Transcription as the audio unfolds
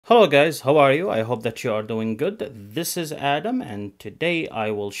Hello guys, how are you? I hope that you are doing good. This is Adam and today I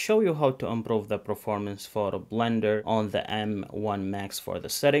will show you how to improve the performance for Blender on the M1 Max for the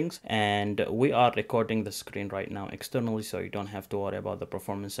settings. And we are recording the screen right now externally so you don't have to worry about the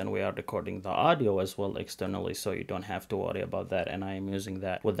performance, and we are recording the audio as well externally so you don't have to worry about that. And I am using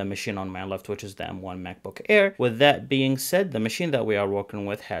that with the machine on my left, which is the M1 MacBook Air. With that being said, the machine that we are working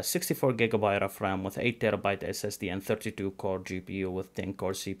with has 64GB of RAM with 8TB SSD and 32 core GPU with 10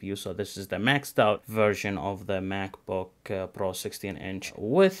 core CPU. So this is the maxed out version of the MacBook Pro 16-inch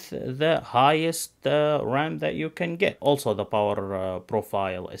with the highest RAM that you can get. Also, the power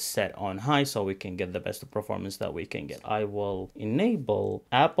profile is set on high so we can get the best performance that we can get. I will enable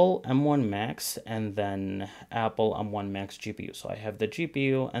Apple M1 Max and then Apple M1 Max GPU. So I have the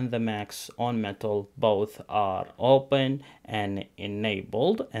GPU and the Max on metal. Both are open and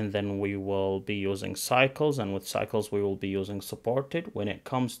enabled, and then we will be using cycles, and with cycles we will be using supported. When it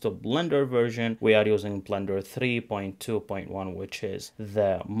comes to Blender version, we are using Blender 3.2.1, which is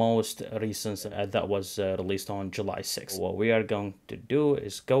the most recent that was released on July 6th. What we are going to do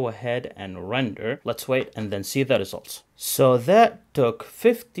is go ahead and render. Let's wait and then see the results. So that took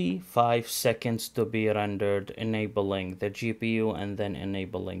 55 seconds to be rendered, enabling the GPU and then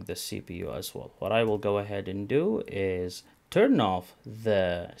enabling the CPU as well. What I will go ahead and do is turn off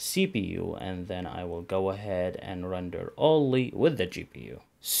the CPU and then I will go ahead and render only with the GPU.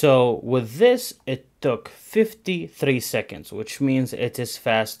 So with this, it took 53 seconds, which means it is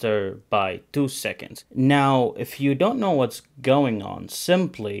faster by 2 seconds. Now, if you don't know what's going on,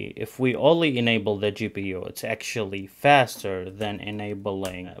 simply if we only enable the GPU, it's actually faster than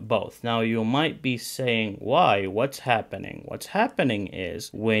enabling both. Now, you might be saying, why? What's happening? What's happening is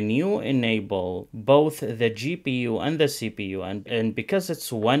when you enable both the GPU and the CPU, and because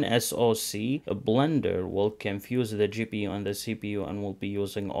it's one SoC, Blender will confuse the GPU and the CPU and will be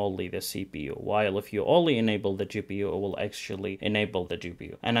using only the CPU. While if you only enable the GPU, it will actually enable the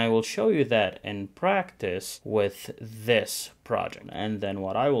GPU. And I will show you that in practice with this project. And then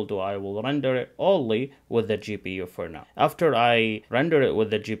what I will do, I will render it only with the GPU for now. After I render it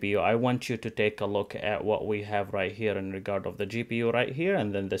with the GPU, I want you to take a look at what we have right here in regard of the GPU right here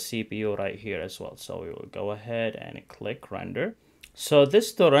and then the CPU right here as well. So we will go ahead and click render. So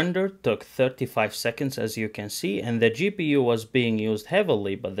this to render took 35 seconds, as you can see, and the GPU was being used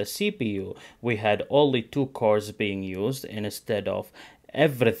heavily, but the CPU, we had only 2 cores being used instead of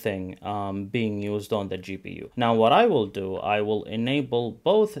everything being used on the GPU. Now what I will do, I will enable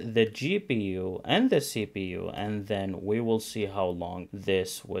both the GPU and the CPU, and then we will see how long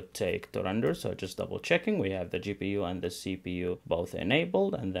this would take to render. So just double checking, we have the GPU and the CPU both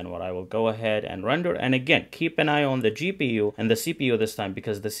enabled, and then what I will go ahead and render. And again, keep an eye on the GPU and the CPU this time,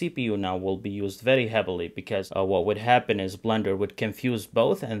 because the CPU now will be used very heavily, because what would happen is Blender would confuse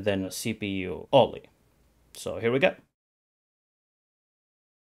both and then CPU only. So here we go.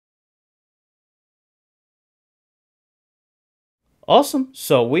 Awesome,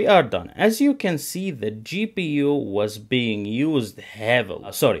 so we are done. As you can see, the GPU was being used heavily.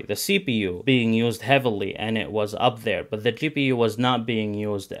 The CPU being used heavily, and it was up there, but the GPU was not being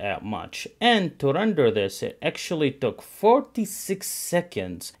used at much. And to render this, it actually took 46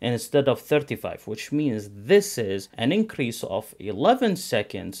 seconds instead of 35, which means this is an increase of 11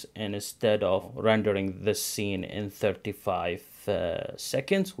 seconds instead of rendering this scene in 35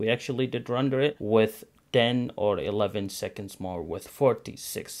 seconds. We actually did render it with 10 or 11 seconds more, with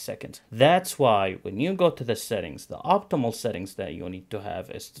 46 seconds. That's why when you go to the settings, the optimal settings that you need to have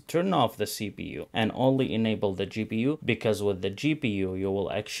is to turn off the CPU and only enable the GPU, because with the GPU you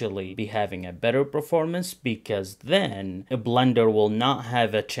will actually be having a better performance, because then Blender will not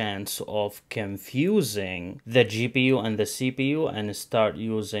have a chance of confusing the GPU and the CPU and start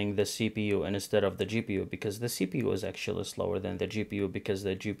using the CPU instead of the GPU, because the CPU is actually slower than the GPU, because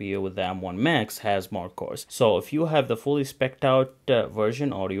the GPU with the M1 Max has more cores. So if you have the fully spec'd out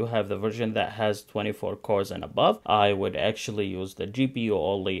version, or you have the version that has 24 cores and above, I would actually use the GPU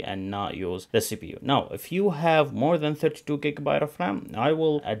only and not use the CPU. Now, if you have more than 32GB of RAM, I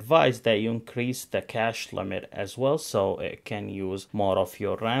will advise that you increase the cache limit as well, so it can use more of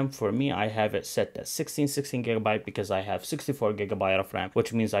your RAM. For me, I have it set at 16GB because I have 64GB of RAM,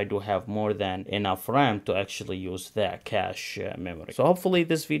 which means I do have more than enough RAM to actually use that cache memory. So hopefully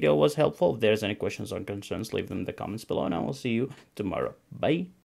this video was helpful. If there's any questions or concerns, leave them in the comments below, and I will see you tomorrow. Bye.